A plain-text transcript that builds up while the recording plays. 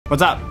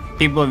What's up,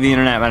 people of the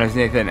internet? My name is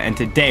Nathan, and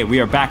today we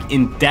are back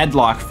in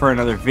Deadlock for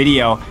another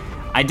video.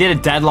 I did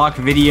a Deadlock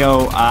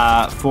video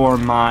for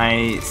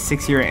my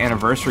 6-year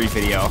anniversary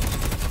video,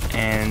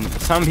 and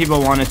some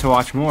people wanted to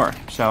watch more,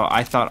 so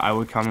I thought I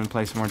would come and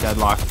play some more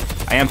Deadlock.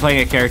 I am playing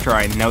a character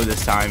I know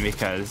this time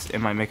because it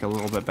might make a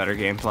little bit better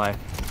gameplay.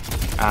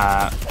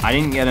 I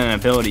didn't get an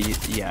ability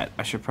yet.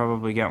 I should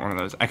probably get one of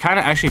those. I kind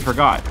of actually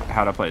forgot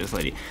how to play this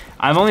lady.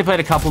 I've only played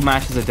a couple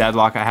matches of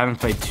Deadlock. I haven't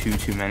played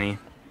too many.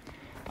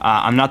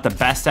 I'm not the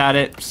best at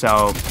it,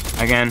 so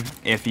again,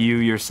 if you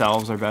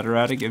yourselves are better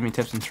at it, give me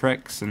tips and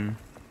tricks, and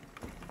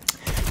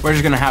we're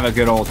just gonna have a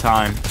good old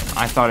time.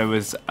 I thought it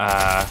was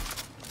a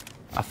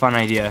fun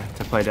idea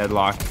to play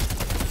Deadlock,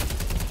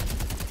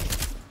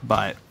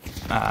 but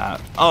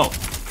oh,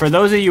 for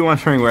those of you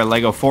wondering where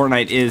Lego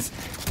Fortnite is,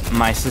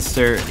 my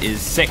sister is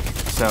sick,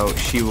 so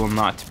she will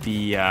not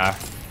be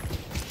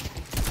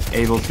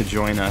able to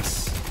join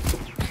us.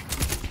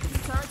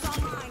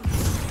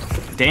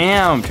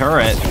 Damn,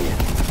 turret.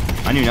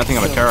 I knew nothing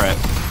of a turret.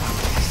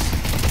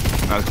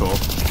 That was cool.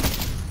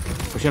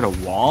 Oh, she had a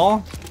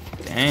wall?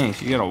 Dang,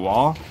 she got a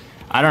wall?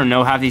 I don't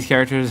know half these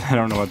characters. I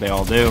don't know what they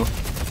all do.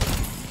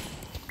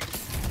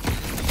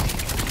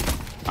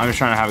 I'm just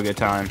trying to have a good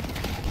time.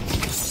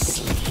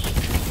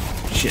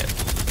 Shit.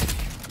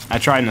 I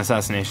tried an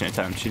assassination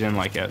attempt. She didn't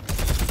like it.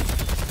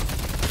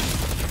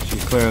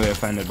 She's clearly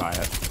offended by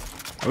it.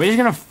 Are we just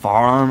gonna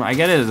farm? I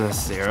get it as a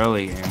zero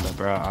game, but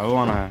bro, I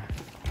wanna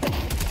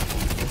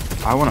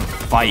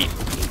fight.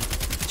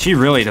 She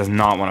really does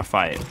not want to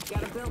fight.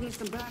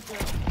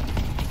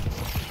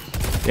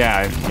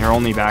 Yeah, your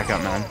only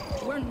backup, man.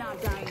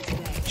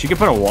 She could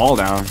put a wall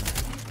down.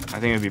 I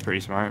think it'd be pretty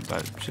smart,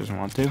 but she doesn't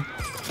want to.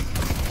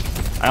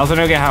 I also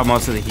don't get how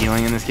most of the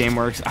healing in this game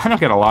works. I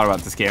don't get a lot about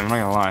this game, I'm not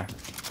gonna lie.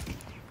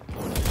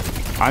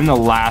 I'm the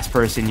last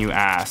person you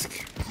ask,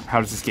 how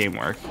does this game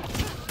work?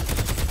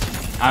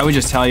 I would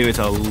just tell you it's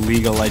a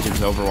League of Legends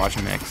Overwatch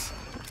mix.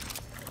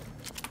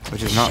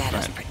 Which is not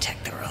right.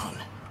 Protect their own.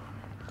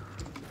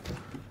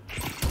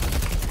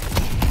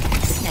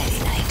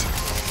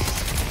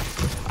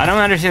 I don't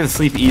understand the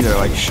sleep either.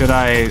 Like, should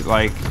I,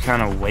 like,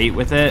 kind of wait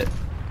with it?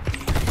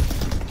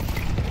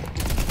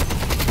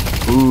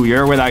 Ooh,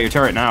 you're without your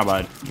turret now,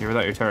 bud. You're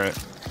without your turret.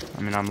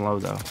 I mean, I'm low,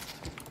 though.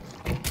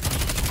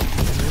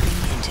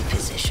 Into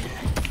position.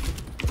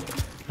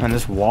 And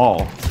this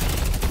wall.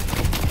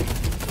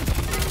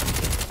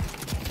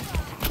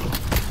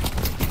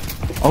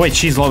 Oh, wait,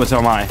 she's low, but so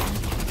am I.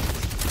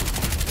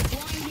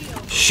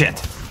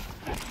 Shit.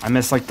 I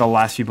missed, like, the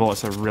last few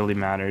bullets that really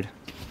mattered.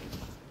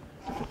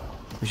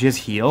 She has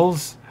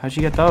heals? How'd she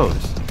get those?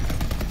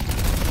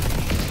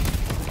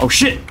 Oh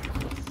shit!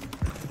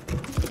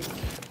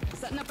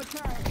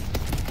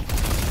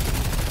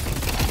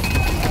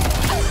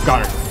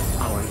 Got her.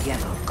 Our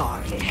yellow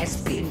guardian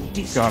has been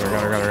destroyed. Got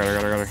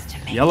her.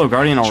 Yellow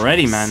guardian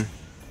already, man.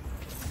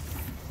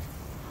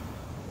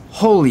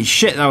 Holy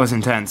shit, that was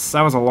intense.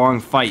 That was a long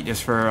fight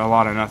just for a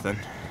lot of nothing.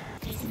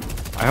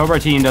 I hope our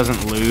team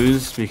doesn't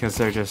lose because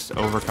they're just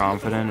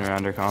overconfident or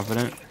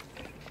underconfident.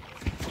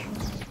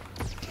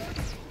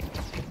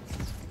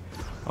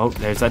 Oh,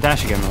 there's that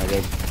dash again that I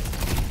did.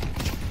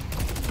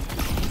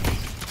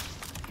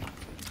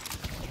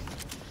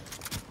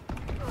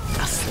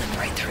 I'll slip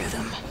right through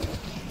them.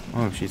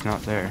 Oh, she's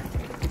not there.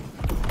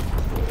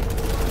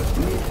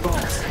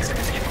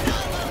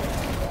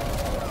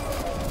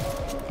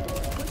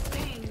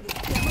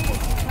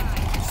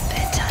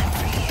 Bedtime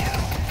for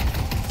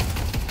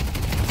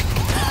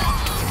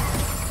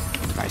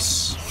you.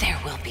 Nice. There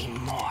will be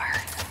more.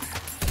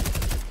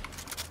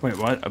 Wait,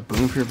 what? A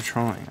boom for your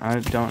patrolling. I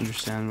don't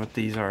understand what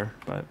these are,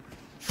 but...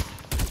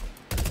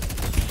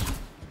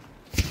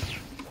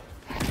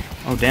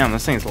 Oh, damn,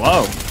 this thing's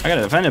low. I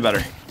gotta defend it better.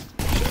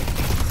 Shit.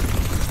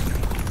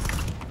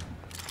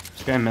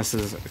 This guy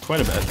misses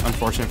quite a bit.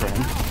 Unfortunate for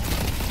him.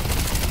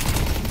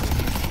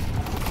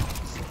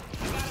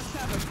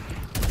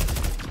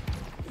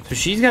 So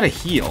she's got a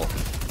heal.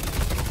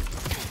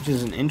 Which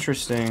is an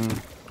interesting...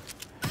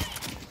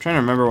 I'm trying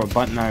to remember what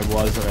button I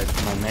was that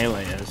my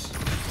melee is.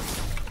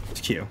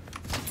 Q.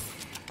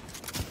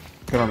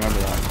 Gotta remember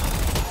that.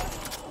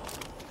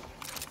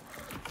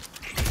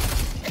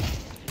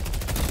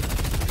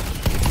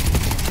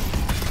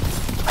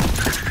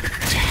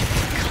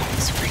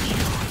 Comes for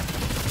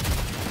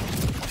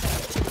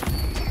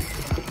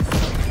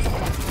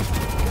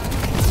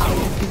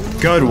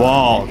you. Good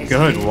wall.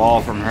 Good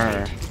wall from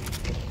her.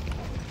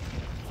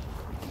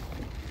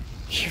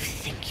 You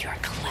think you're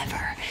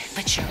clever,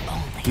 but you're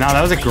only. No,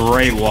 that was a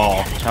great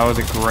wall. That was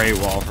a great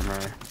wall from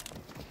her.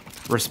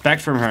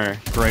 Respect from her.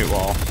 Great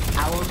wall.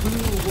 Our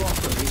blue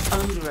walker is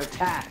under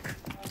attack.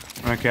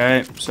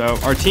 Okay, so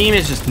our team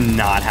is just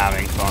not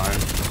having fun.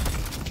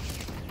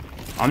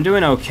 I'm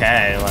doing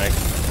okay, like.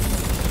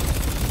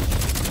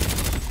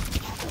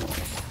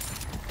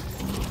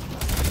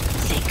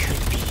 They could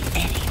be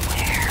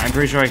anywhere. I'm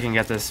pretty sure I can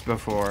get this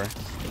before.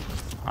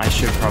 I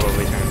should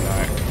probably turn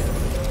back.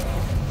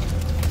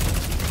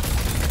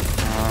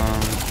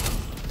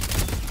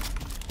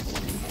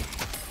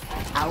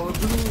 Our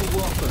blue blue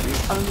walker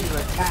is under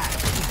attack.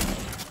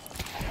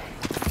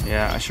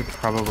 Yeah, I should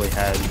probably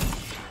head.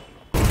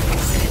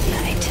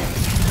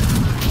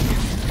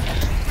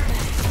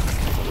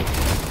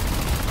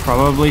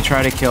 Probably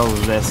try to kill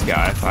this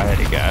guy if I had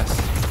to guess.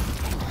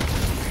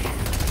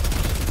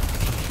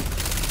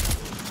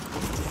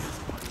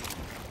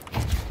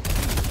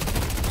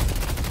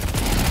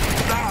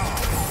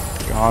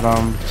 Got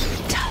him.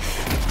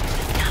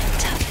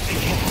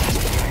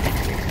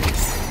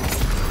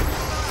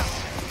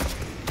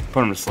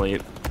 Put him to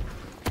sleep.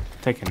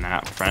 Take a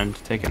nap, friend.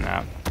 Take a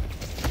nap.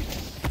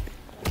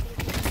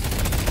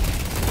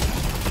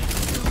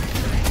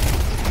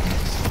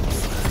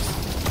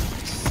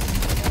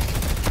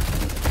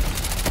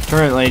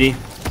 Turret lady.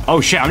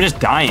 Oh shit, I'm just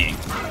dying.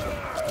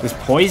 This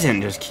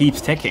poison just keeps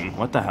ticking.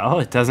 What the hell?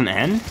 It doesn't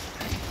end?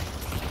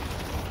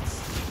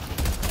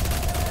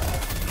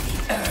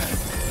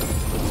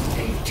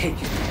 They've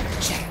taken the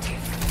objective.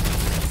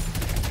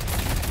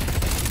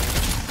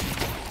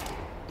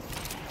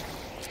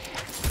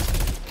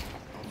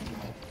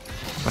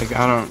 Like,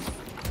 I don't...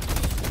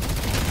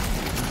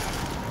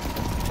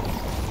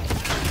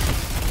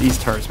 These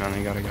turrets, man,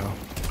 they gotta go.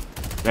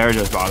 They're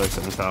just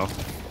bothersome as hell.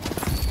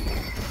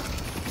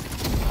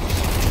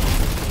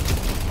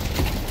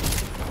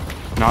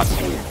 Not...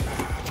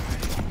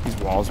 These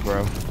walls,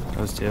 bro.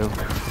 Those two.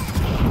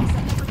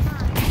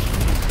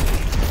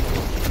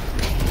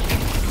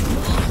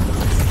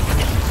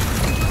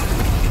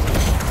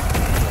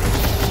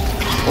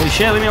 Holy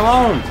shit, leave me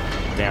alone!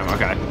 Damn,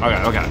 okay.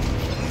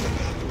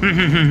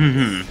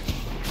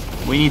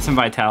 We need some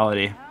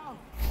vitality.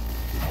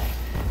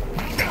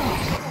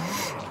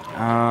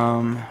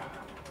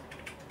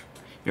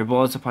 Your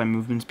bullets apply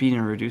movement speed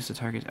and reduce the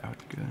target's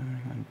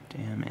outgoing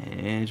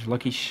damage.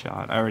 Lucky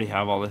shot. I already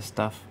have all this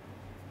stuff.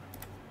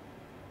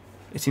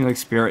 It seems like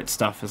spirit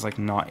stuff is like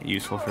not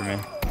useful for me.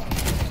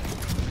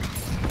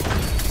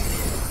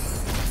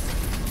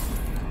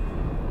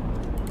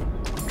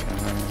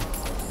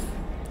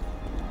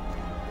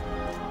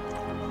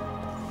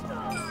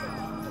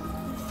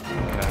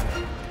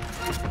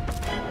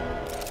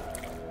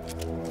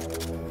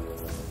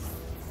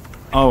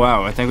 Oh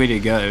wow, I think we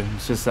did good.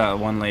 It's just that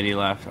one lady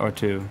left, or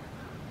two.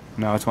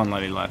 No, it's one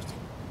lady left.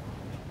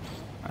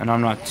 And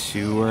I'm not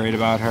too worried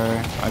about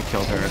her. I've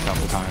killed her a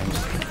couple times.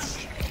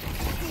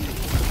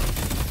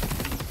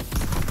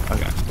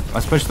 Okay,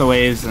 let's push the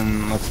waves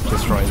and let's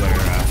destroy their...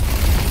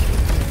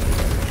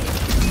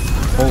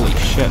 Holy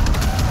shit.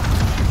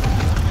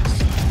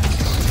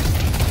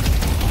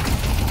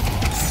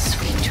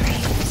 Sweet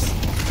dreams.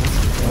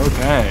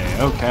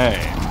 Okay.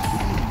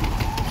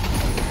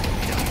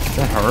 Is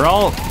that her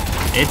ult?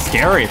 It's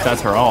scary if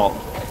that's her ult.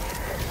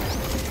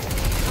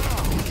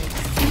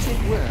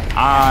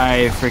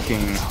 I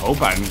freaking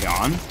hope I'm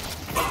gone.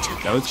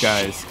 Those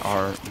guys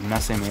are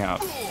messing me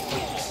up. I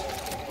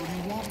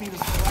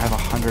have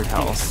 100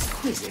 health.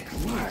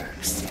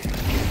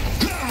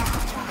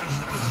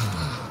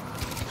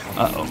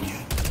 Uh-oh.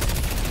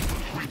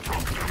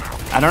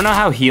 I don't know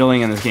how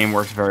healing in this game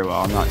works very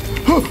well. I'm not...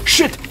 Oh,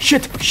 shit!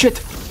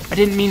 I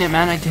didn't mean it,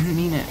 man. I didn't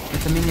mean it.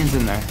 Get the minions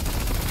in there.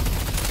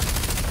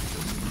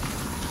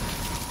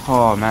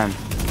 Oh, man.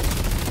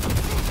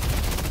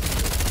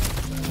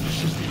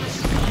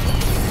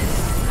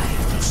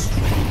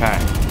 Okay.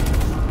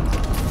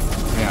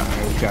 Yeah,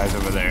 there's guys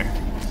over there.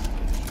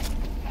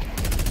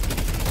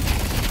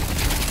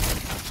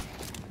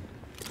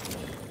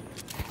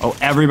 Oh,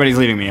 everybody's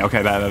leaving me.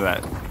 Okay, bad.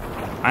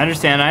 I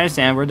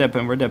understand. We're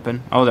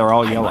dipping. Oh, they're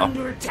all yellow.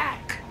 Under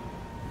attack.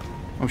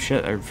 Oh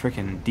shit, they're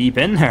freaking deep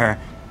in there.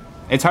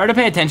 It's hard to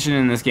pay attention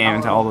in this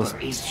game to all this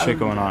shit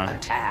going on.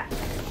 Attack.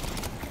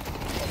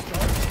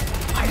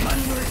 I'm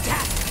under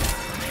attack.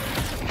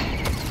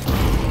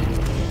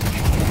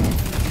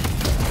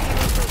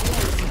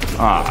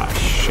 Ah,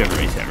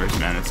 shivery timbers,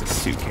 man. It's a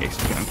suitcase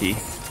junkie.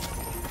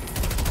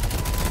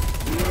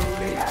 We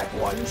only have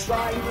one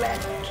shrine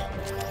left.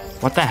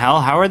 What the hell?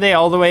 How are they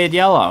all the way at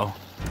yellow?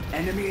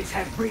 Enemies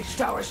have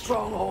breached our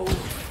stronghold.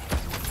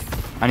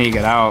 I need to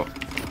get out.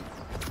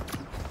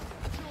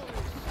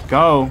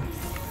 Go.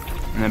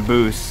 And then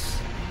boost.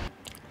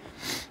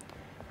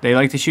 They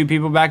like to shoot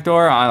people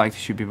backdoor. I like to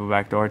shoot people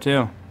backdoor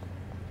too.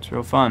 It's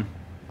real fun.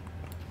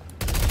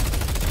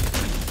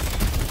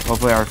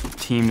 Hopefully our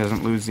team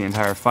doesn't lose the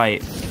entire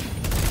fight.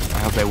 I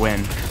hope they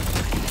win.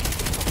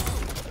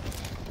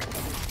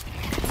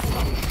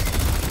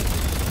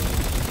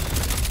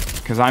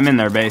 Because I'm in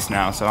their base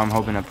now, so I'm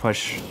hoping to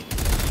push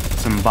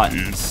some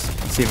buttons.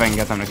 See if I can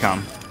get them to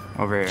come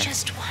over here.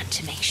 Just want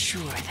to make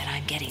sure that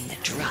I'm getting the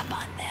drop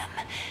on them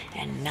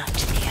and not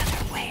the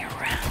other way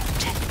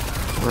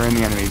around. We're in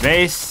the enemy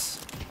base.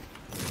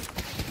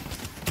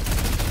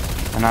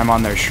 And I'm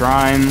on their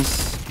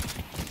shrines.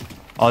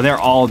 Oh, they're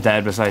all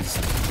dead besides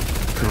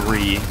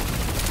 3.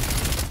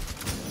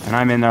 And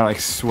I'm in there like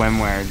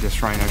swimwear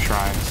destroying their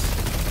shrines.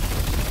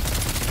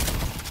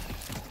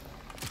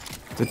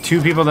 The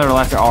 2 people that are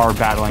left are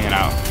battling it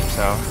out,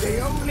 so.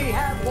 They only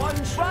have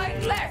one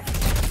shrine left.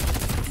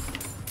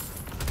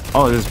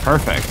 Oh, this is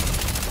perfect.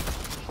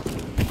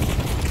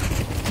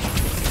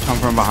 come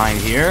from behind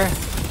here.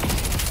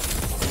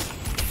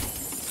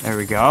 There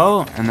we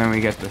go. And then we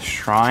get the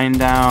shrine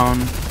down.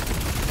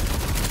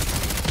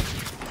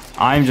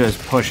 I'm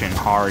just pushing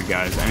hard,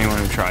 guys. Anyone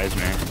who tries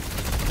me.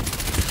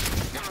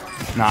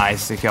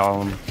 Nice to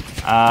kill him.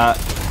 I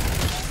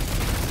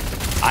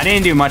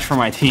didn't do much for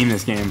my team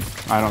this game,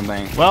 I don't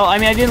think. Well, I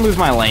mean, I didn't lose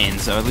my lane,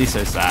 so at least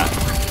there's that.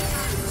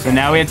 So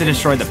now we have to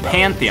destroy the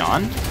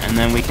Pantheon, and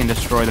then we can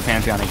destroy the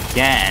Pantheon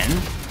again.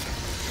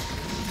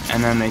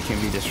 And then they can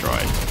be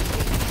destroyed.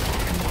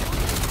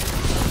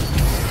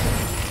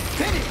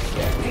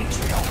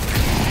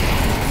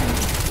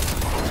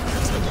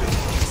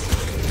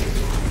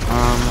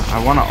 I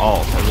want to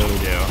ult, I really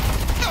do.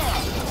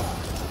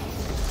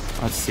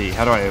 Let's see,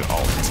 how do I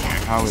ult in here?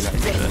 How would I do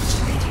this?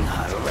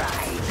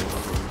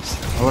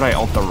 How would I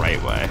ult the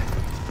right way?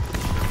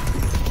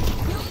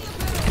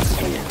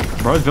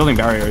 Bro's building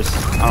barriers.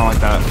 I don't like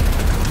that.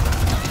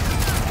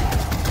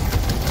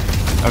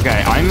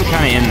 Okay, I'm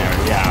kind of in there.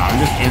 Yeah, I'm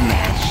just in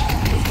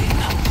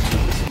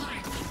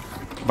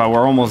there. But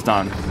we're almost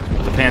done.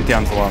 The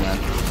Pantheon's low, man.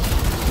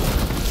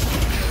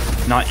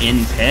 Not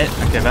in pit?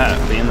 Okay, bet.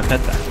 I'll be in the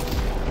pit then.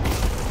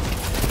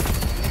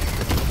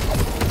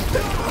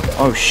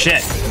 Oh,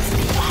 shit.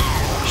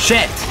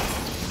 Shit!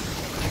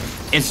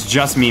 It's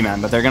just me, man,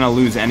 but they're gonna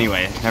lose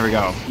anyway. There we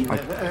go.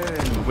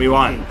 Like, we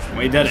won.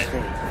 We did it.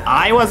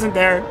 I wasn't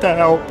there to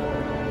help.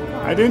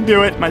 I didn't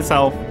do it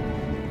myself,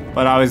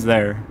 but I was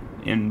there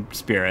in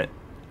spirit.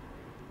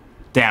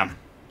 Damn.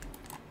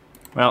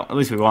 Well, at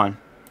least we won.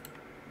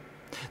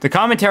 The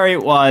commentary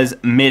was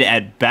mid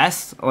at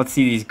best. Let's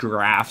see these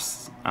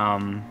graphs.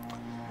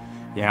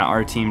 Yeah,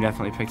 our team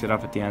definitely picked it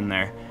up at the end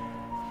there.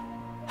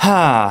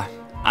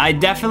 I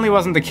definitely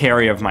wasn't the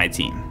carry of my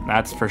team.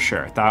 That's for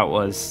sure. That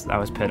was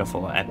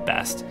pitiful at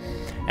best.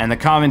 And the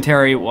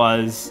commentary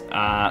was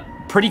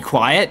pretty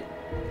quiet.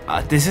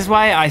 This is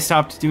why I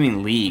stopped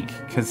doing League,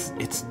 because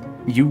it's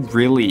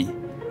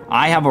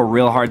I have a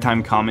real hard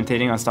time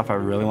commentating on stuff I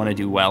really want to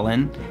do well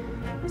in.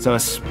 So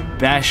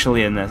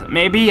especially in this,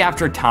 maybe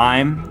after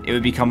time it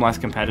would become less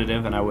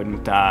competitive and I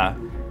wouldn't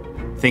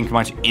think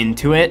much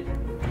into it.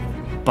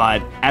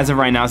 But as of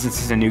right now, since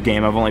it's a new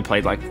game, I've only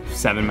played like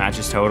 7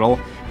 matches total.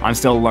 I'm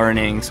still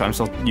learning, so I'm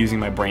still using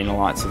my brain a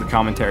lot. So the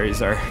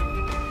commentaries are...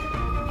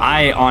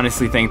 I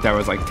honestly think there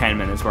was like 10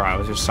 minutes where I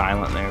was just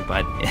silent there,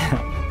 but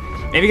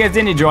if you guys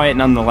did enjoy it,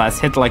 nonetheless,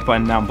 hit the like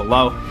button down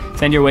below.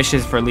 Send your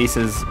wishes for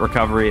Lisa's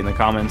recovery in the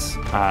comments.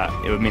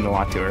 It would mean a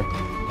lot to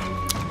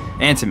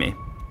her and to me.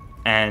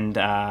 And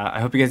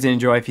I hope you guys did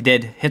enjoy. If you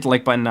did, hit the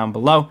like button down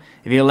below.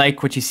 If you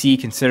like what you see,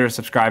 consider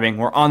subscribing.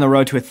 We're on the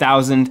road to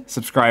 1,000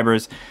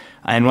 subscribers.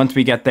 And once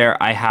we get there,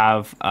 I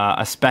have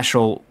a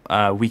special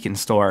week in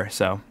store.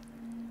 So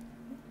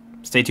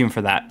stay tuned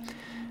for that.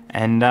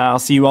 And I'll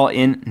see you all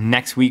in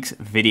next week's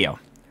video.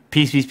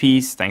 Peace, peace,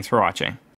 peace. Thanks for watching.